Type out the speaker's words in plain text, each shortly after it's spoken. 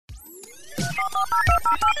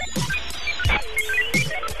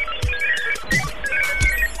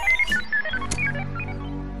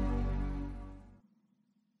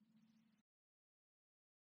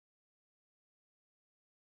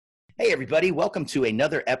Hey, everybody. Welcome to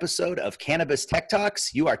another episode of Cannabis Tech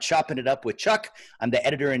Talks. You are chopping it up with Chuck. I'm the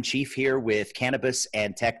editor-in-chief here with Cannabis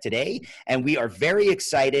and Tech Today, and we are very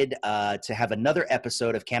excited to have another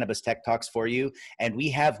episode of Cannabis Tech Talks for you. And we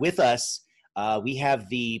have with us, we have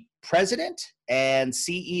the president and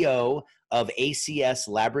CEO of ACS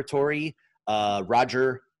Laboratory,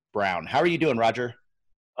 Roger Brown. How are you doing, Roger?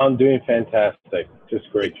 I'm doing fantastic. Just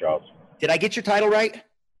great job. Did I get your title right?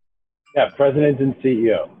 Yeah, president and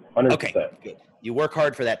CEO. 100%. Okay, good. You work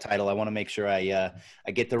hard for that title. I want to make sure I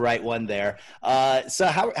get the right one there. So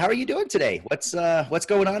how are you doing today? What's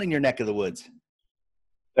going on in your neck of the woods?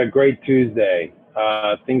 It's a great Tuesday.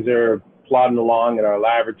 Things are plodding along in our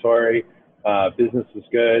laboratory. Business is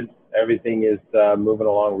good. Everything is moving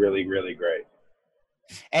along really, really great.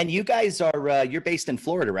 And you guys are you're based in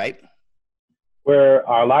Florida, right? Where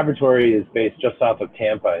our laboratory is based just south of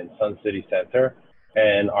Tampa in Sun City Center,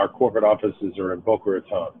 and our corporate offices are in Boca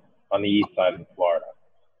Raton on the east side of Florida.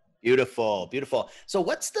 Beautiful, beautiful. So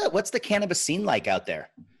what's the cannabis scene like out there?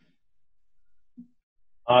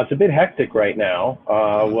 It's a bit hectic right now.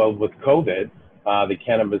 Well, with COVID, the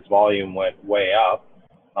cannabis volume went way up,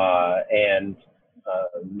 and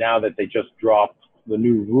now that they just dropped the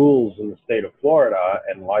new rules in the state of Florida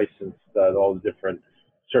and licensed all the different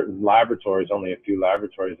certain laboratories, only a few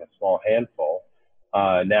laboratories, a small handful.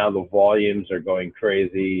 Now the volumes are going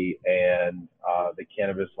crazy, and the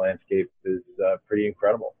cannabis landscape is pretty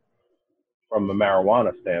incredible from a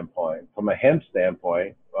marijuana standpoint. From a hemp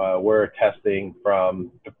standpoint, we're testing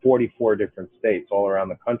from 44 different states all around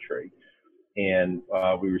the country, and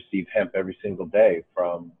we receive hemp every single day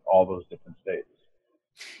from all those different states.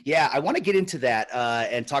 Yeah, I want to get into that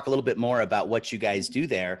and talk a little bit more about what you guys do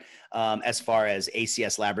there as far as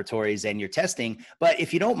ACS Laboratories and your testing. But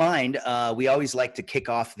if you don't mind, we always like to kick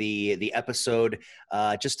off the episode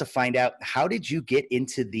just to find out, how did you get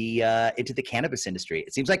into the cannabis industry?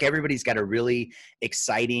 It seems like everybody's got a really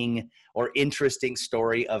exciting or interesting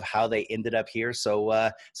story of how they ended up here.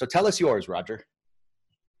 So tell us yours, Roger.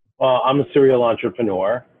 Well, I'm a serial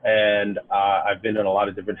entrepreneur, and I've been in a lot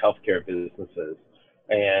of different healthcare businesses.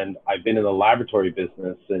 And I've been in the laboratory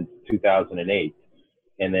business since 2008.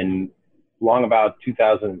 And then long about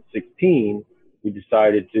 2016, we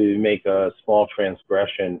decided to make a small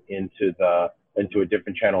transgression into a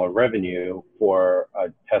different channel of revenue for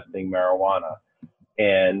testing marijuana.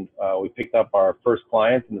 And we picked up our first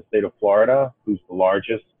client in the state of Florida, who's the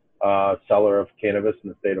largest seller of cannabis in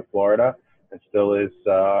the state of Florida, and still is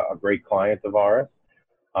a great client of ours.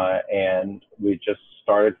 And we just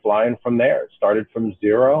started flying from there. It started from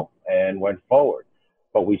zero and went forward.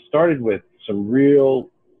 But we started with some real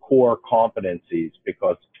core competencies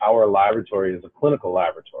because our laboratory is a clinical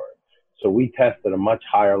laboratory. So we test at a much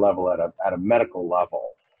higher level, at a medical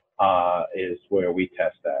level is where we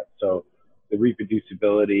test at. So the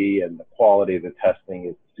reproducibility and the quality of the testing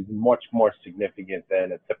is much more significant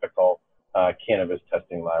than a typical cannabis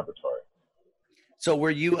testing laboratory. So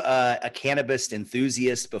were you a cannabis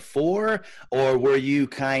enthusiast before, or were you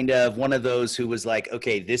kind of one of those who was like,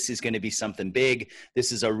 okay, this is going to be something big.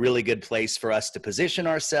 This is a really good place for us to position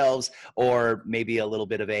ourselves, or maybe a little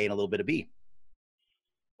bit of A and a little bit of B?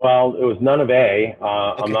 Well, it was none of A.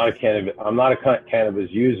 Okay. I'm not a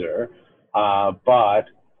cannabis user, but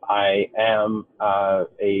I am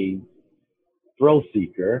a thrill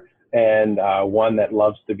seeker, and one that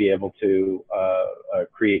loves to be able to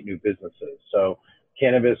create new businesses. So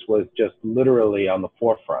cannabis was just literally on the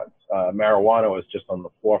forefront. Marijuana was just on the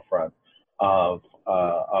forefront of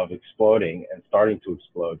exploding and starting to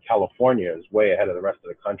explode. California is way ahead of the rest of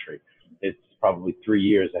the country. It's probably 3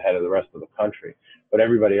 years ahead of the rest of the country. But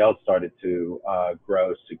everybody else started to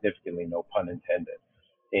grow significantly, no pun intended.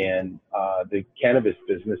 And the cannabis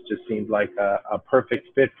business just seemed like a perfect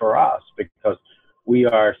fit for us because we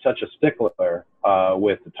are such a stickler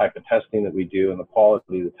with the type of testing that we do and the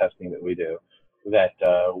quality of the testing that we do that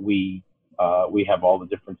we have all the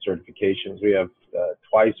different certifications. We have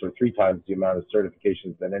twice or three times the amount of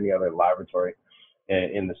certifications than any other laboratory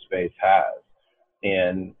in the space has.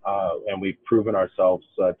 And we've proven ourselves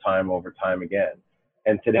time over time again.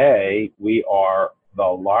 And today we are the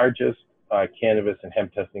largest cannabis and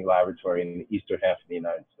hemp testing laboratory in the eastern half of the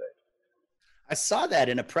United States. I saw that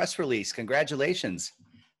in a press release. Congratulations.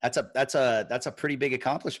 That's a pretty big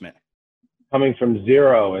accomplishment. Coming from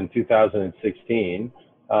zero in 2016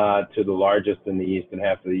 to the largest in the eastern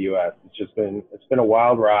half of the U.S. It's been a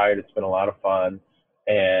wild ride. It's been a lot of fun.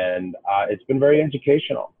 and it's been very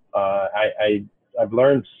educational. I've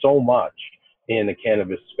learned so much in the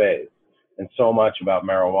cannabis space, and so much about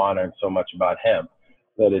marijuana, and so much about hemp,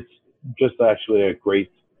 that it's just actually a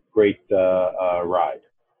great ride.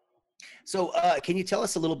 So, can you tell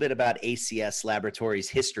us a little bit about ACS Laboratories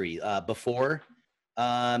history before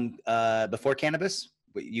cannabis?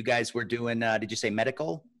 You guys were doing, did you say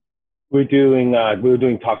medical? We were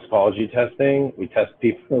doing toxicology testing. We test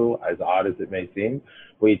people, as odd as it may seem.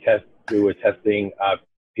 We were testing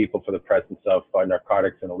people for the presence of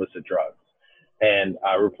narcotics and illicit drugs, and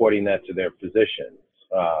reporting that to their physicians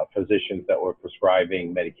that were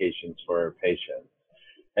prescribing medications for patients.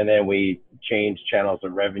 And then we changed channels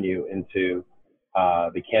of revenue into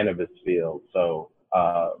the cannabis field. So,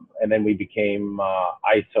 and then we became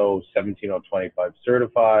ISO 17025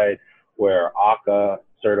 certified, we're ACA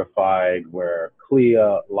certified, we're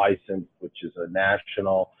CLIA licensed, which is a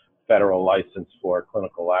national federal license for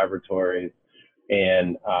clinical laboratories.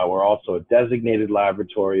 And we're also a designated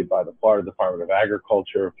laboratory by the Florida Department of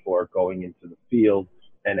Agriculture for going into the field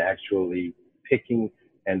and actually picking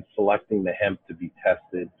and selecting the hemp to be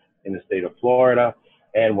tested in the state of Florida.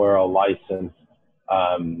 And we're a licensed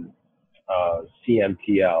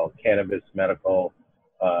CMTL, Cannabis Medical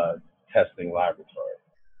Testing Laboratory.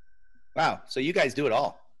 Wow. So you guys do it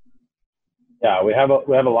all. Yeah, we have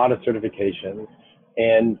a lot of certifications,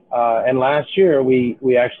 and last year we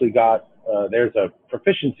actually got there's a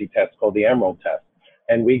proficiency test called the Emerald test,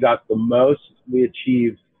 and we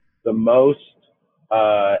achieved the most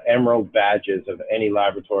Emerald badges of any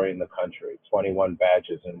laboratory in the country, 21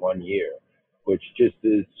 badges in 1 year, which just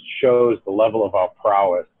shows the level of our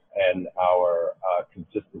prowess and our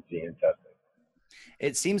consistency in testing.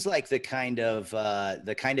 It seems like the kind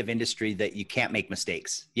of industry that you can't make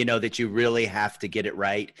mistakes, you know, that you really have to get it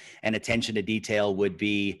right, and attention to detail would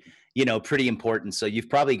be, you know, pretty important. So you've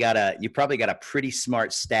probably got a pretty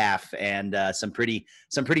smart staff and some pretty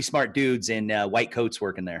smart dudes in white coats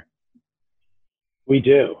working there. We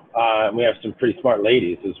do. We have some pretty smart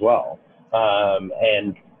ladies as well.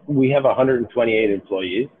 And we have 128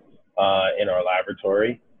 employees in our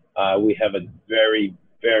laboratory. We have a very,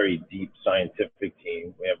 very deep scientific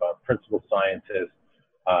team. We have a principal scientist,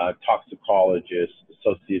 toxicologist,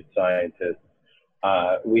 associate scientist.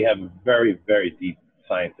 We have a very, very deep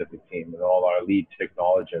scientific team, and all our lead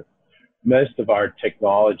technologists. Most of our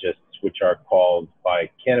technologists, which are called by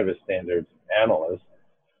cannabis standards analysts,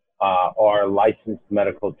 are licensed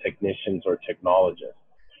medical technicians or technologists.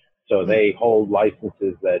 So they hold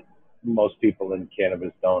licenses that most people in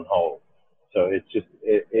cannabis don't hold. So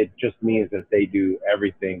it just means that they do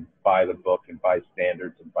everything by the book and by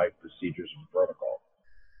standards and by procedures and protocol.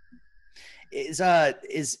 Is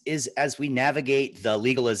as we navigate the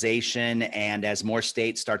legalization and as more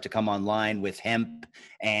states start to come online with hemp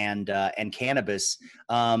and cannabis,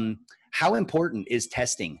 how important is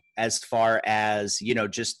testing as far as, you know,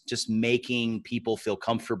 just making people feel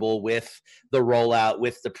comfortable with the rollout,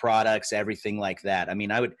 with the products, everything like that? I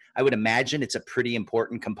mean, I would imagine it's a pretty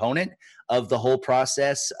important component of the whole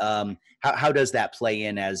process. How does that play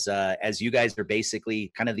in as you guys are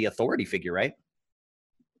basically kind of the authority figure, right?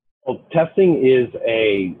 Well, testing is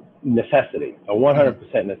a necessity, a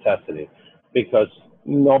 100% necessity, because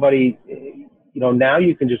nobody, you know, now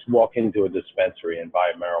you can just walk into a dispensary and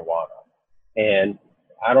buy marijuana. And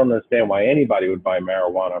I don't understand why anybody would buy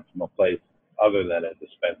marijuana from a place other than a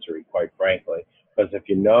dispensary, quite frankly. Because if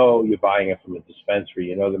you know you're buying it from a dispensary,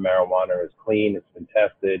 you know the marijuana is clean, it's been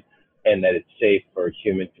tested, and that it's safe for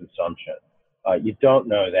human consumption. You don't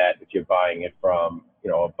know that if you're buying it from,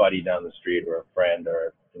 you know, a buddy down the street or a friend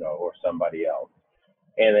or, you know, or somebody else.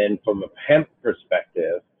 And then from a hemp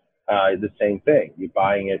perspective, the same thing. You're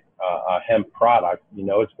buying it, a hemp product, you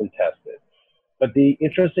know it's been tested. But the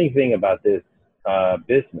interesting thing about this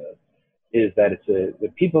business is that the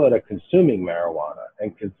people that are consuming marijuana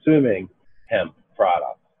and consuming hemp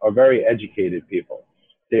products are very educated people.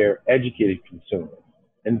 They're educated consumers,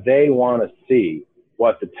 and they want to see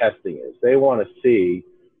what the testing is. They want to see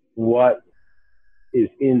what is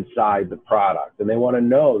inside the product, and they want to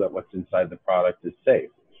know that what's inside the product is safe.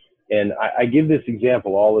 And I give this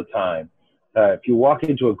example all the time. If you walk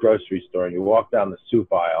into a grocery store and you walk down the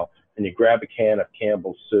soup aisle and you grab a can of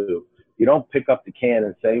Campbell's soup, you don't pick up the can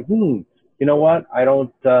and say, you know what? I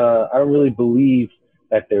don't really believe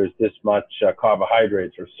that there's this much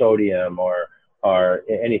carbohydrates or sodium or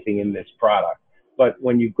anything in this product. But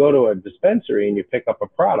when you go to a dispensary and you pick up a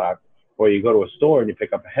product, or you go to a store and you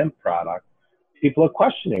pick up a hemp product, people are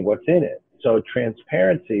questioning what's in it. So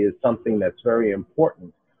transparency is something that's very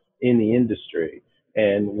important in the industry.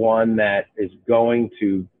 and one that is going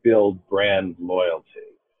to build brand loyalty.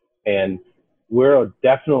 And we're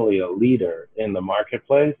definitely a leader in the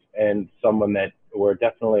marketplace, and someone that we're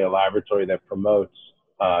definitely a laboratory that promotes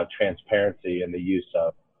transparency in the use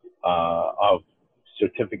of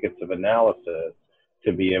certificates of analysis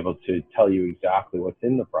to be able to tell you exactly what's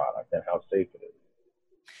in the product and how safe it is.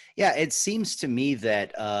 Yeah, it seems to me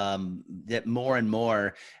that that more and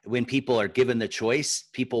more, when people are given the choice,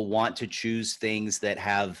 people want to choose things that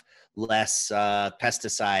have less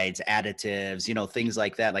pesticides, additives, things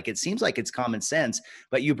like that. Like, it seems like it's common sense,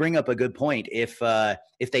 but you bring up a good point. If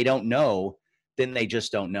they don't know, then they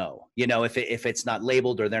just don't know. If it's not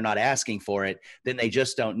labeled or they're not asking for it, then they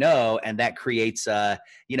just don't know, and that creates a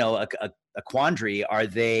quandary. Are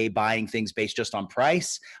they buying things based just on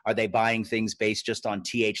price? Are they buying things based just on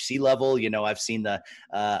THC level? I've seen a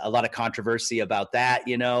lot of controversy about that.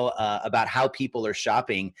 About how people are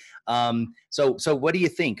shopping. So what do you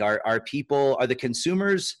think? Are the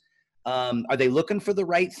consumers? Are they looking for the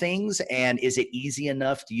right things? And is it easy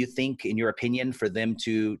enough, do you think, in your opinion, for them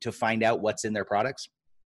to find out what's in their products?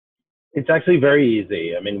 It's actually very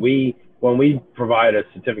easy. I mean, when we provide a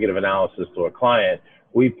certificate of analysis to a client,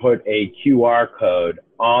 we put a QR code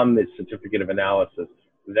on the certificate of analysis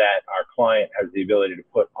that our client has the ability to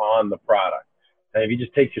put on the product. And if you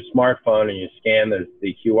just take your smartphone and you scan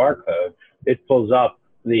the QR code, it pulls up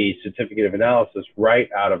the certificate of analysis right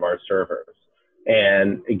out of our servers.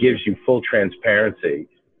 And it gives you full transparency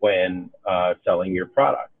when selling your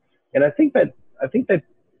product. And I think that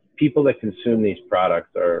people that consume these products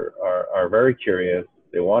are very curious.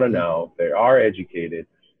 They want to know. They are educated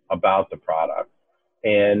about the product,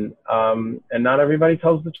 and not everybody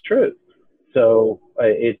tells the truth. So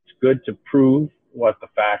it's good to prove what the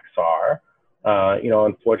facts are.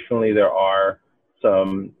 Unfortunately, there are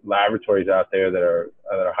some laboratories out there that are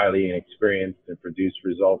highly inexperienced and produce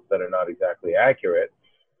results that are not exactly accurate.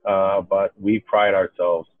 But we pride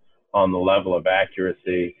ourselves on the level of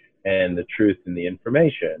accuracy and the truth in the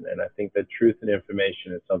information. And I think that truth and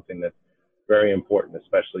information is something that's very important,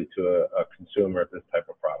 especially to a consumer of this type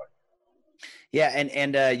of product. Yeah,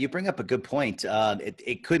 and you bring up a good point.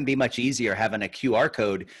 It couldn't be much easier having a QR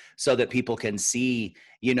code so that people can see,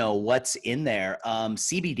 what's in there.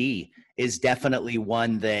 CBD is definitely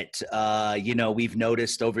one that we've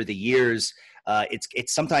noticed over the years.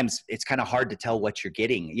 It's sometimes it's kind of hard to tell what you're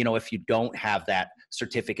getting, if you don't have that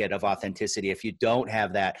certificate of authenticity. If you don't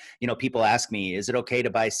have that, people ask me, is it okay to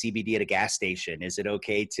buy CBD at a gas station? Is it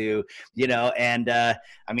okay to, and I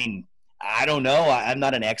mean, I don't know. I'm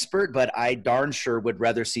not an expert, but I darn sure would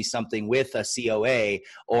rather see something with a COA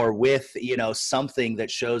or with, something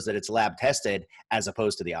that shows that it's lab tested, as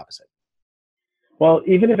opposed to the opposite. Well,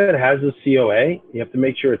 even if it has a COA, you have to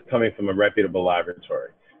make sure it's coming from a reputable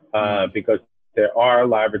laboratory, because there are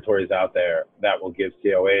laboratories out there that will give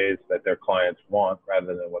COAs that their clients want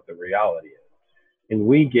rather than what the reality is. And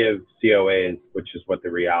we give COAs, which is what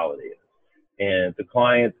the reality is. And the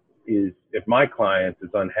client if my client is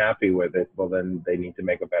unhappy with it, well, then they need to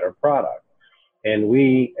make a better product. And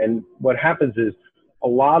what happens is a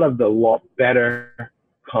lot of the better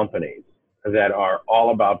companies that are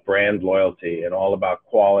all about brand loyalty and all about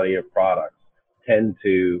quality of products tend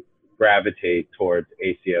to gravitate towards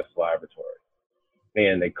ACS laboratories.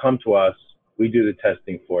 And they come to us, we do the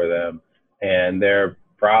testing for them, and they're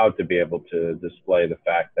proud to be able to display the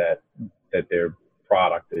fact that their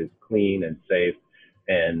product is clean and safe,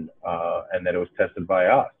 and that it was tested by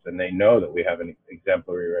us, and they know that we have an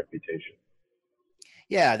exemplary reputation.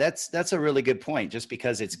 Yeah, that's a really good point. Just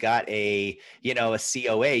because it's got a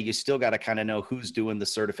COA, you still got to kind of know who's doing the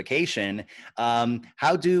certification.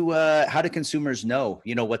 How do consumers know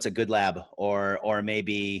what's a good lab, or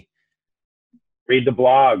maybe read the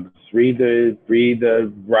blogs, read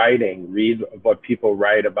the writing, read what people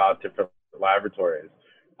write about different laboratories,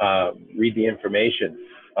 read the information.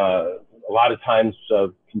 A lot of times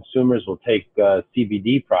consumers will take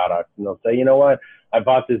CBD products and they'll say, you know what, I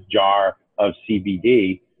bought this jar of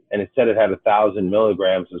CBD and it said it had 1,000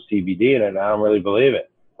 milligrams of CBD in it, and I don't really believe it.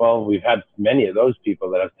 Well, we've had many of those people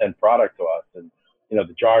that have sent product to us, and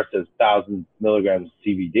the jar says 1,000 milligrams of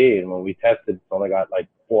CBD, and when we tested, it's only got like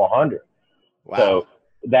 400. Wow. So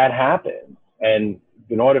that happens, and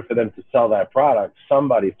in order for them to sell that product,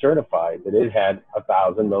 somebody certified that it had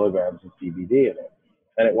 1,000 milligrams of CBD in it,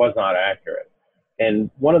 and it was not accurate. And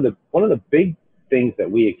one of the big things that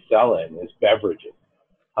we excel in is beverages.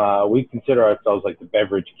 We consider ourselves like the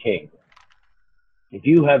beverage king. If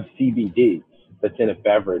you have CBD that's in a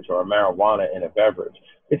beverage or a marijuana in a beverage,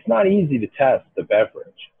 it's not easy to test the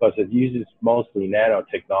beverage because it uses mostly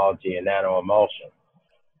nanotechnology and nanoemulsion.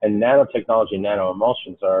 And nanotechnology and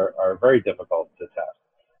nanoemulsions are very difficult to test.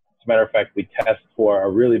 As a matter of fact, we test for a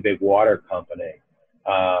really big water company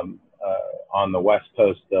on the west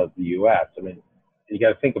coast of the U.S. I mean, you got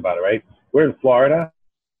to think about it, right? We're in Florida,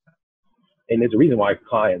 and there's a reason why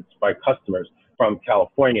customers from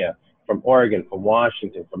California, from Oregon, from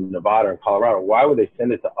Washington, from Nevada, and Colorado, why would they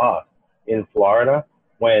send it to us in Florida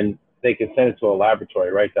when they can send it to a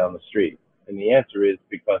laboratory right down the street? And the answer is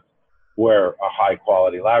because we're a high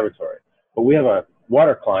quality laboratory. But we have a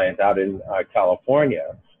water client out in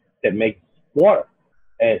California that makes water,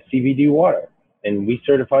 and CBD water. And we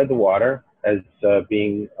certified the water as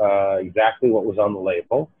being exactly what was on the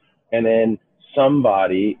label. And then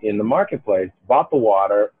somebody in the marketplace bought the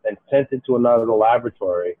water and sent it to another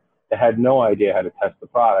laboratory that had no idea how to test the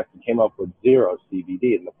product and came up with 0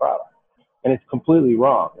 CBD in the product. And it's completely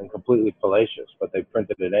wrong and completely fallacious, but they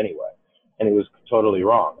printed it anyway. And it was totally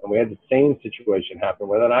wrong. And we had the same situation happen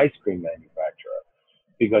with an ice cream manufacturer,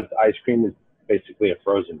 because ice cream is basically a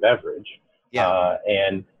frozen beverage. Yeah.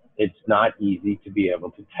 And it's not easy to be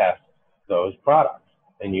able to test those products.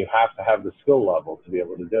 And you have to have the skill level to be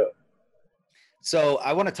able to do it. So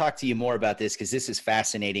I want to talk to you more about this because this is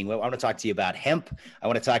fascinating. I want to talk to you about hemp. I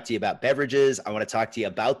want to talk to you about beverages. I want to talk to you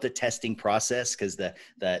about the testing process because the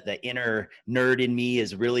inner nerd in me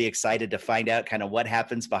is really excited to find out kind of what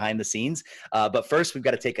happens behind the scenes. But first, we've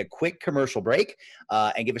got to take a quick commercial break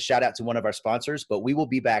and give a shout out to one of our sponsors. But we will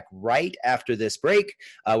be back right after this break.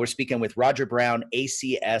 We're speaking with Roger Brown,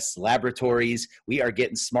 ACS Laboratories. We are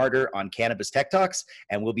getting smarter on Cannabis Tech Talks,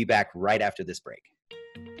 and we'll be back right after this break.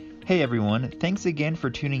 Hey everyone, thanks again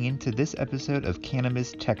for tuning in to this episode of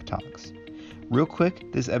Cannabis Tech Talks. Real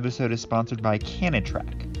quick, this episode is sponsored by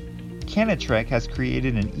Cannatrek. Cannatrek has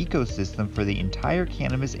created an ecosystem for the entire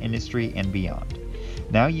cannabis industry and beyond.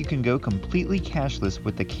 Now you can go completely cashless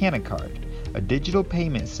with the CannaCard, a digital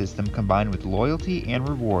payment system combined with loyalty and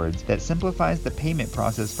rewards that simplifies the payment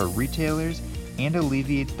process for retailers and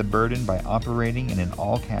alleviates the burden by operating in an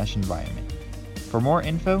all-cash environment. For more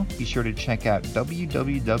info, be sure to check out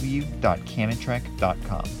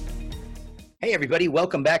www.cannatrek.com. Hey everybody,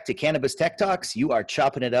 welcome back to Cannabis Tech Talks. You are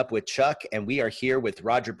chopping it up with Chuck, and we are here with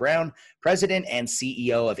Roger Brown, President and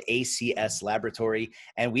CEO of ACS Laboratory,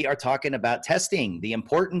 and we are talking about testing, the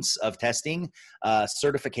importance of testing,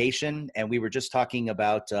 certification, and we were just talking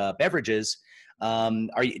about beverages.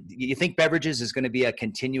 You think beverages is going to be a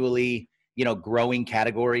continually, growing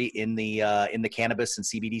category in the cannabis and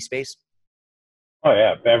CBD space? Oh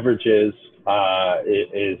yeah, beverages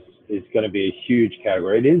is going to be a huge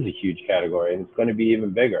category. It is a huge category, and it's going to be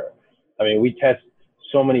even bigger. I mean, we test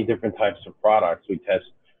so many different types of products. We test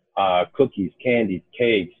cookies, candies,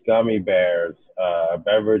 cakes, gummy bears,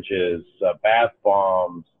 beverages, bath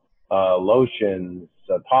bombs, lotions,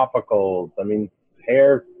 topicals. I mean,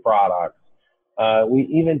 hair products. We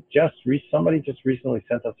even somebody just recently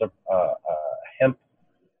sent us a hemp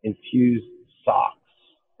infused socks.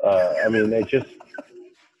 I mean, there's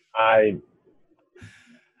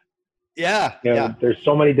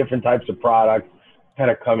so many different types of products kind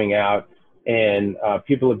of coming out, and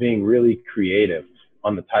people are being really creative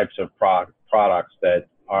on the types of products that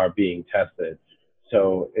are being tested.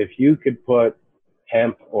 So if you could put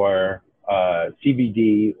hemp or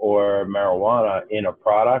CBD or marijuana in a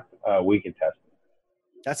product, we can test it.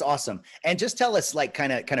 That's awesome. And just tell us, like,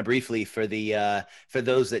 kind of briefly for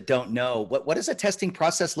those that don't know, what does a testing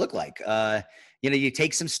process look like? You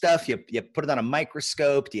take some stuff, you put it on a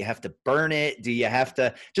microscope. Do you have to burn it? Do you have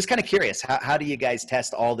to, just kind of curious, how do you guys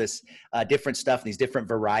test all this different stuff, these different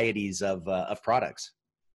varieties of products?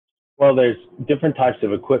 Well, there's different types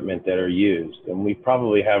of equipment that are used, and we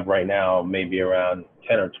probably have right now maybe around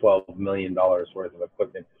 $10 or $12 million worth of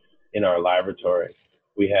equipment in our laboratory.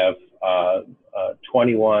 We have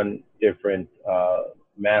 21 different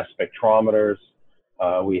mass spectrometers.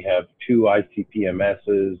 We have 2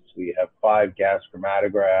 ICP-MSs. We have 5 gas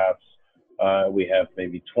chromatographs. We have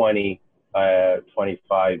maybe 25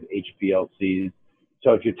 HPLCs.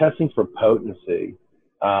 So if you're testing for potency,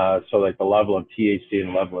 so like the level of THC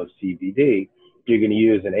and level of CBD, you're going to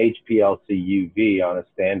use an HPLC UV on a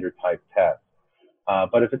standard type test.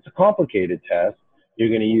 But if it's a complicated test, you're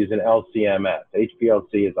going to use an LCMS.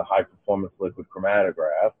 HPLC is a high performance liquid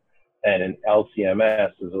chromatograph, and an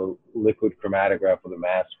LCMS is a liquid chromatograph with a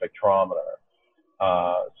mass spectrometer.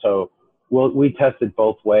 So we test it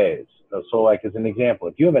both ways. So like as an example,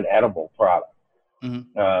 if you have an edible product,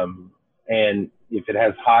 and if it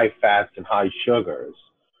has high fats and high sugars,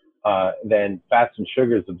 then fats and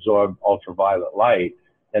sugars absorb ultraviolet light.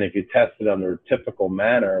 And if you test it under a typical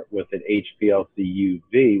manner with an HPLC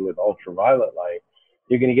UV with ultraviolet light,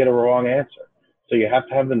 you're going to get a wrong answer. So you have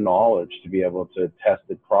to have the knowledge to be able to test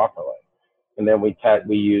it properly. And then we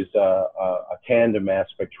use a tandem mass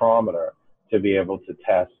spectrometer to be able to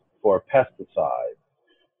test for pesticides,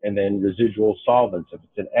 and then residual solvents. If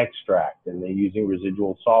it's an extract and they're using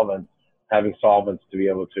residual solvents, having solvents to be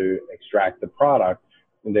able to extract the product,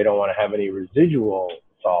 and they don't want to have any residual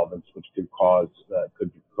solvents, which could cause,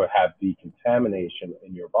 could have decontamination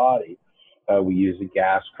in your body. We use a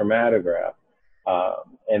gas chromatograph.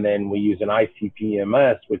 And then we use an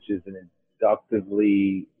ICP-MS, which is an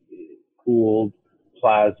inductively cooled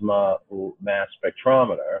plasma mass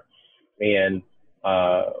spectrometer. And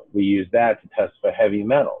we use that to test for heavy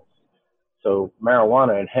metals. So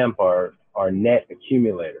marijuana and hemp are net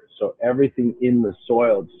accumulators. So everything in the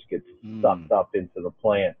soil just gets sucked up into the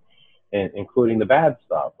plant, and including the bad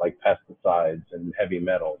stuff like pesticides and heavy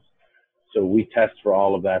metals. So we test for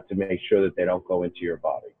all of that to make sure that they don't go into your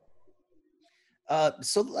body.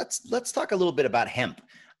 So let's talk a little bit about hemp.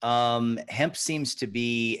 Hemp seems to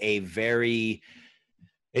be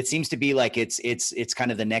it seems to be like it's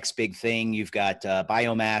kind of the next big thing. You've got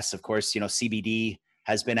biomass, of course, CBD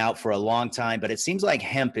has been out for a long time, but it seems like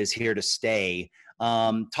hemp is here to stay.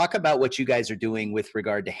 Talk about what you guys are doing with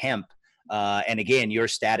regard to hemp. And again, your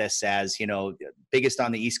status as, biggest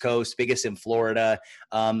on the East Coast, biggest in Florida.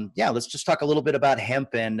 Let's just talk a little bit about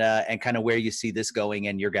hemp and kind of where you see this going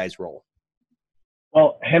and your guys' role.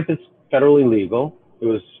 Well, hemp is federally legal. It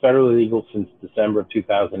was federally legal since December of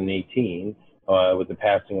 2018 with the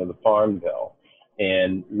passing of the Farm Bill.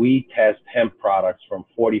 And we test hemp products from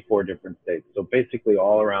 44 different states. So basically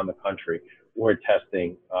all around the country, we're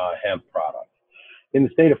testing hemp products. In the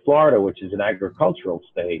state of Florida, which is an agricultural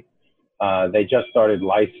state, they just started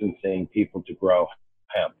licensing people to grow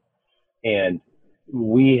hemp. And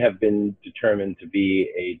we have been determined to be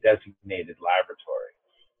a designated laboratory.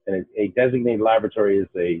 And a designated laboratory is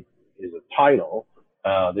a title.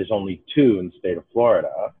 There's only 2 in the state of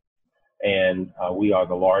Florida, and we are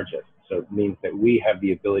the largest. So it means that we have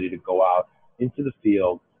the ability to go out into the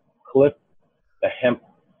field, clip the hemp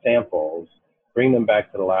samples, bring them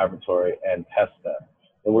back to the laboratory, and test them.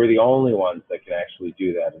 And we're the only ones that can actually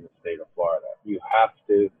do that in the state of Florida. You have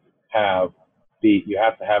to have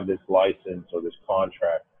this license or this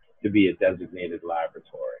contract to be a designated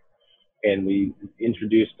laboratory. And we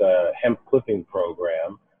introduced a hemp clipping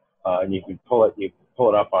program, and you can pull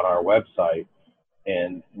it up on our website,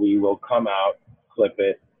 and we will come out, clip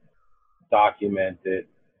it, document it,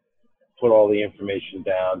 put all the information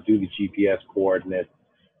down, do the GPS coordinates,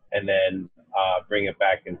 and then bring it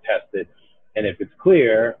back and test it. And if it's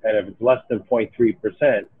clear, and if it's less than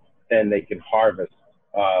 0.3%, then they can harvest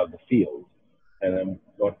the field. And then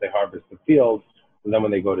once they harvest the field, and then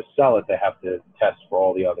when they go to sell it, they have to test for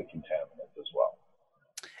all the other contaminants as well.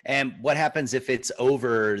 And what happens if it's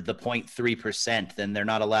over the 0.3%? Then they're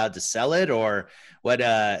not allowed to sell it, or what?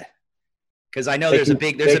 Because I know there's a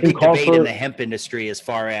big debate in the hemp industry as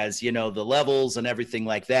far as the levels and everything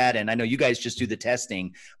like that. And I know you guys just do the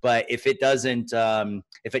testing, but if it doesn't,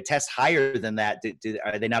 if it tests higher than that,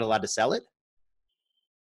 are they not allowed to sell it?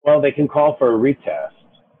 Well, they can call for a retest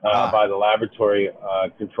by the laboratory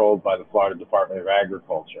controlled by the Florida Department of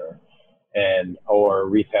Agriculture, or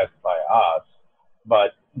retest by us.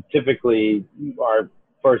 But typically, our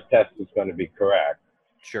first test is going to be correct.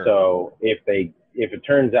 Sure. So if it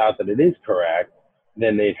turns out that it is correct,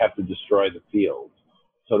 then they'd have to destroy the field.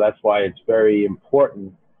 So that's why it's very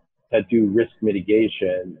important to do risk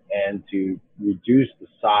mitigation and to reduce the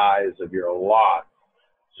size of your lot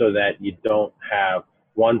so that you don't have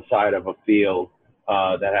one side of a field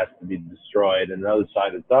that has to be destroyed and another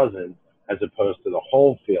side that doesn't, as opposed to the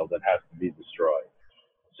whole field that has to be destroyed.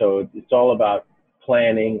 So it's all about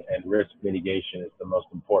planning, and risk mitigation is the most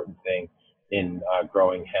important thing in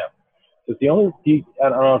growing hemp. So I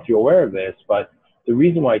don't know if you're aware of this, but the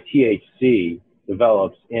reason why THC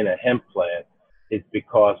develops in a hemp plant is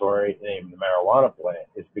because, or in the marijuana plant,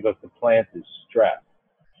 is because the plant is stressed.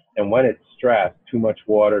 And when it's stressed, too much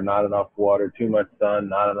water, not enough water, too much sun,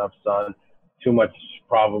 not enough sun, too much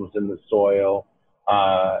problems in the soil,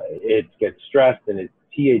 it gets stressed, and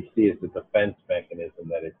THC is the defense mechanism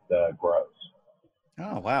that it grows.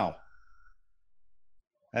 Oh, wow.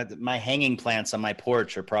 My hanging plants on my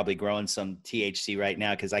porch are probably growing some THC right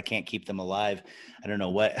now because I can't keep them alive. I don't know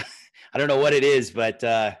what. I don't know what it is, but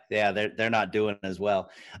yeah, they're not doing as well.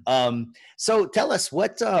 So tell us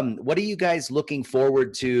what are you guys looking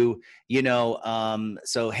forward to?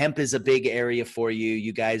 So hemp is a big area for you.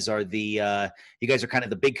 You guys are kind of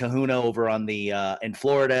the big kahuna over on the in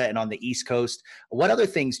Florida and on the East Coast. What other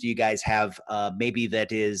things do you guys have maybe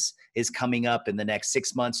that is coming up in the next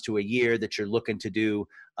 6 months to a year that you're looking to do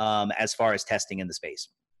as far as testing in the space?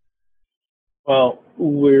 Well,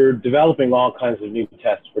 we're developing all kinds of new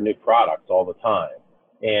tests for new products all the time,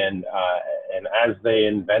 and as they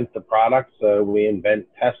invent the products, we invent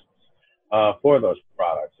tests for those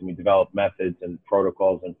products, and we develop methods and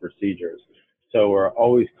protocols and procedures. So we're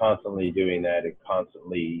always constantly doing that and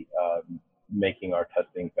constantly making our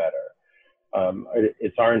testing better.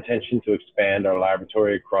 It's our intention to expand our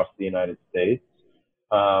laboratory across the United States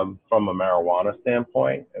from a marijuana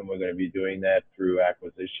standpoint, and we're going to be doing that through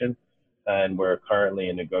acquisition. And we're currently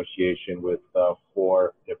in negotiation with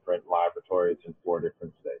 4 different laboratories in 4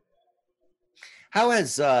 different states. How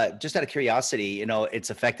has just out of curiosity,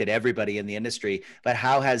 it's affected everybody in the industry, but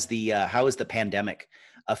how has the pandemic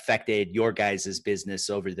affected your guys' business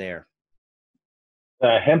over there?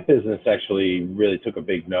 The hemp business actually really took a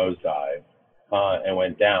big nosedive and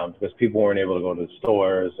went down because people weren't able to go to the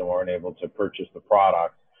stores and weren't able to purchase the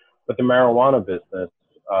products. But the marijuana business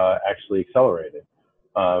actually accelerated.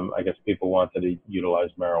 I guess people wanted to utilize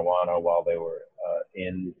marijuana while they were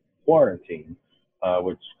in quarantine,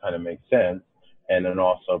 which kind of makes sense. And then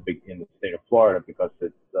also in the state of Florida, because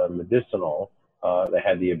it's medicinal, they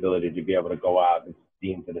had the ability to be able to go out and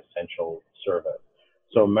deemed an essential service.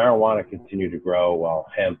 So marijuana continued to grow while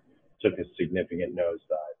hemp took a significant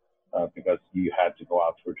nosedive because you had to go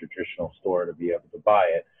out to a traditional store to be able to buy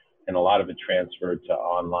it. And a lot of it transferred to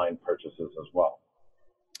online purchases as well.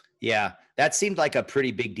 Yeah, that seemed like a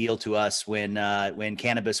pretty big deal to us when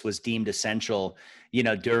cannabis was deemed essential,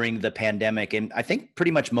 during the pandemic. And I think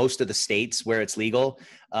pretty much most of the states where it's legal,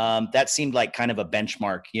 that seemed like kind of a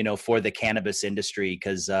benchmark, for the cannabis industry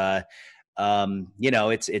because,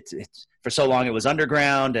 it's for so long it was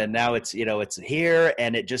underground and now it's here.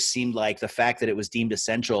 And it just seemed like the fact that it was deemed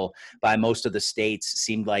essential by most of the states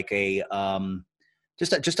seemed like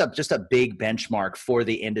just a big benchmark for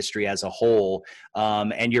the industry as a whole.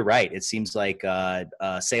 And you're right. It seems like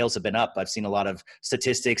sales have been up. I've seen a lot of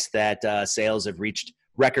statistics that sales have reached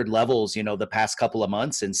record levels, the past couple of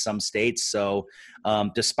months in some states. So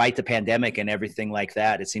despite the pandemic and everything like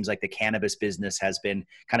that, it seems like the cannabis business has been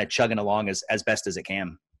kind of chugging along as best as it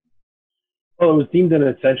can. Well, it was deemed an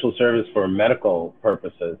essential service for medical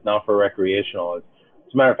purposes, not for recreational. As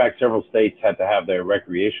a matter of fact, several states had to have their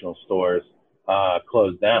recreational stores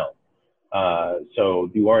closed down.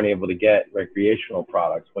 So you weren't able to get recreational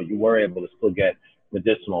products, but you were able to still get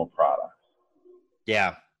medicinal products.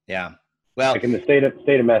 Yeah. Yeah. Well, like in the state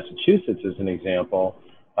of Massachusetts, as an example,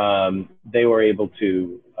 they were able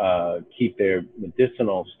to keep their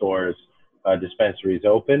medicinal stores, dispensaries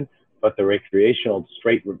open, but the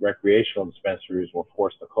straight recreational dispensaries were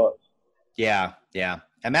forced to close. Yeah. Yeah.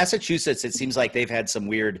 And Massachusetts, it seems like they've had some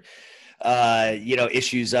weird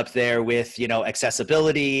issues up there with,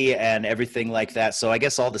 accessibility and everything like that. So I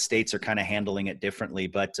guess all the states are kind of handling it differently.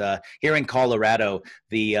 But here in Colorado,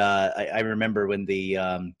 I remember when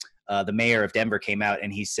the mayor of Denver came out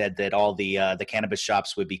and he said that all the cannabis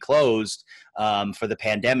shops would be closed for the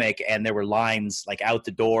pandemic, and there were lines like out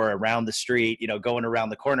the door, around the street, going around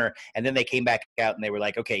the corner. And then they came back out and they were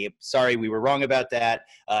like, okay, sorry, we were wrong about that.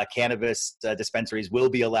 Cannabis dispensaries will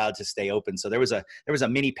be allowed to stay open. So there was a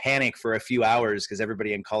mini panic for a few hours because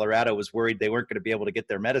everybody in Colorado was worried they weren't going to be able to get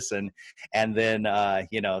their medicine. And then,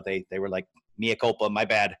 they were like, mea culpa, my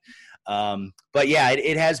bad. But yeah,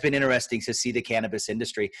 it has been interesting to see the cannabis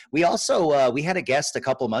industry. We also, we had a guest a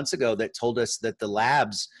couple months ago that told us that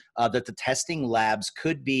that the testing labs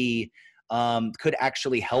could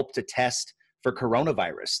actually help to test for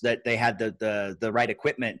coronavirus, that they had the right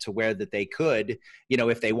equipment to where that they could,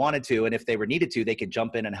 if they wanted to, and if they were needed to, they could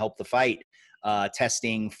jump in and help the fight,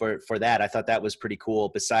 testing for that. I thought that was pretty cool.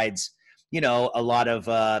 Besides, a lot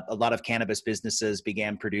of cannabis businesses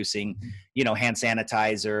began producing, hand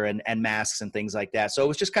sanitizer and masks and things like that. So it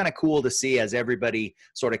was just kind of cool to see as everybody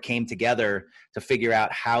sort of came together to figure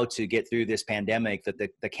out how to get through this pandemic, that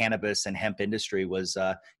the cannabis and hemp industry was,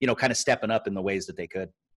 kind of stepping up in the ways that they could.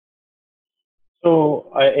 So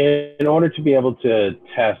in order to be able to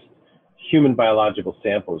test human biological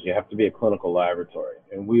samples, you have to be a clinical laboratory,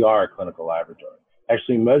 and we are a clinical laboratory.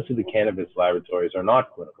 Actually, most of the cannabis laboratories are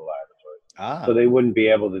not clinical laboratories. So they wouldn't be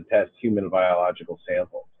able to test human biological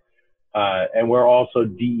samples. And we're also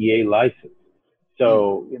DEA licensed.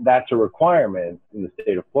 So that's a requirement in the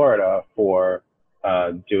state of Florida for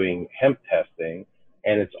doing hemp testing,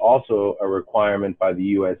 and it's also a requirement by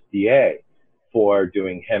the USDA for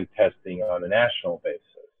doing hemp testing on a national basis.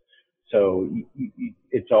 So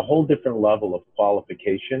it's a whole different level of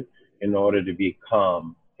qualification in order to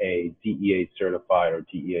become a DEA certified or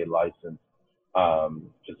DEA licensed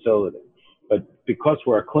facility. But because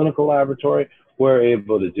we're a clinical laboratory, we're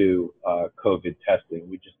able to do COVID testing.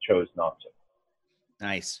 We just chose not to.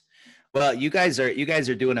 Nice. Well, you guys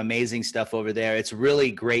are doing amazing stuff over there. It's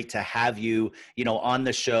really great to have you, on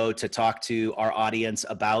the show to talk to our audience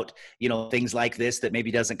about, things like this that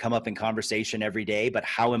maybe doesn't come up in conversation every day, but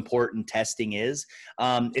how important testing is.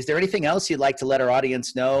 Is there anything else you'd like to let our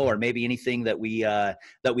audience know, or maybe anything that we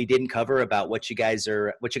didn't cover about what you guys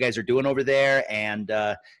are doing over there, and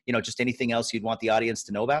just anything else you'd want the audience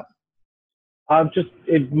to know about?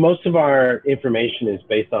 Most of our information is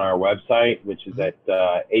based on our website, which is at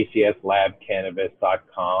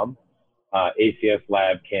acslabcannabis.com,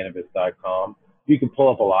 acslabcannabis.com. You can pull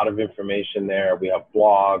up a lot of information there. We have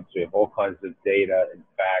blogs, we have all kinds of data and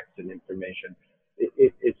facts and information.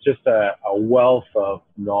 It's just a wealth of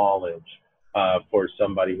knowledge for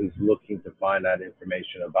somebody who's looking to find out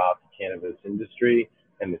information about the cannabis industry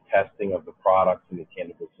and the testing of the products in the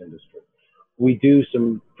cannabis industry. We do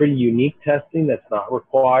some pretty unique testing that's not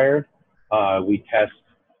required. We test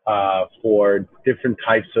for different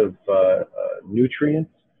types of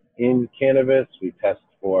nutrients in cannabis. We test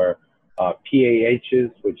for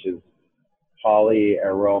PAHs, which is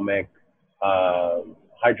polyaromatic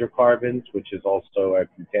hydrocarbons, which is also a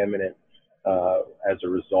contaminant as a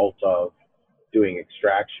result of doing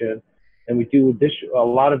extraction. And we do a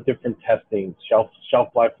lot of different testing, shelf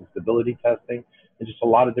life and stability testing, and just a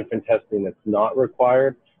lot of different testing that's not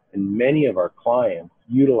required. And many of our clients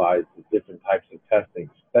utilize the different types of testing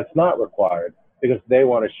that's not required because they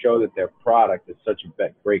want to show that their product is such a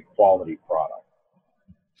great quality product.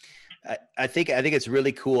 I think it's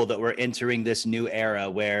really cool that we're entering this new era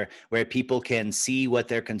where people can see what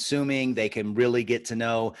they're consuming. They can really get to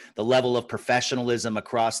know the level of professionalism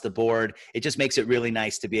across the board. It just makes it really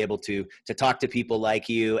nice to be able to talk to people like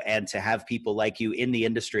you and to have people like you in the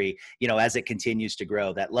industry, as it continues to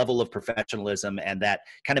grow. That level of professionalism and that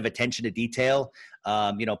kind of attention to detail.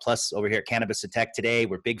 Plus over here at Cannabis and Tech today,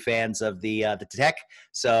 we're big fans of the tech.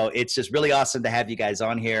 So it's just really awesome to have you guys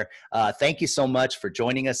on here. Thank you so much for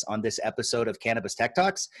joining us on this episode of Cannabis Tech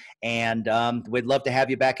Talks. And we'd love to have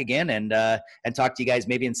you back again and talk to you guys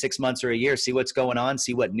maybe in 6 months or a year, see what's going on,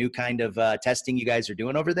 see what new kind of testing you guys are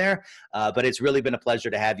doing over there. But it's really been a pleasure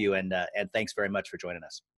to have you. And thanks very much for joining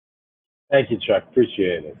us. Thank you, Chuck.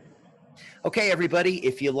 Appreciate it. Okay, everybody,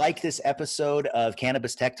 if you like this episode of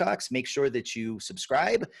Cannabis Tech Talks, make sure that you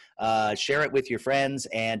subscribe, share it with your friends,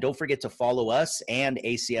 and don't forget to follow us and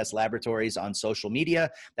ACS Laboratories on social media.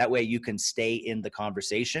 That way you can stay in the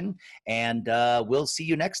conversation. And we'll see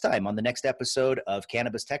you next time on the next episode of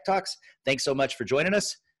Cannabis Tech Talks. Thanks so much for joining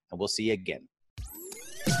us, and we'll see you again.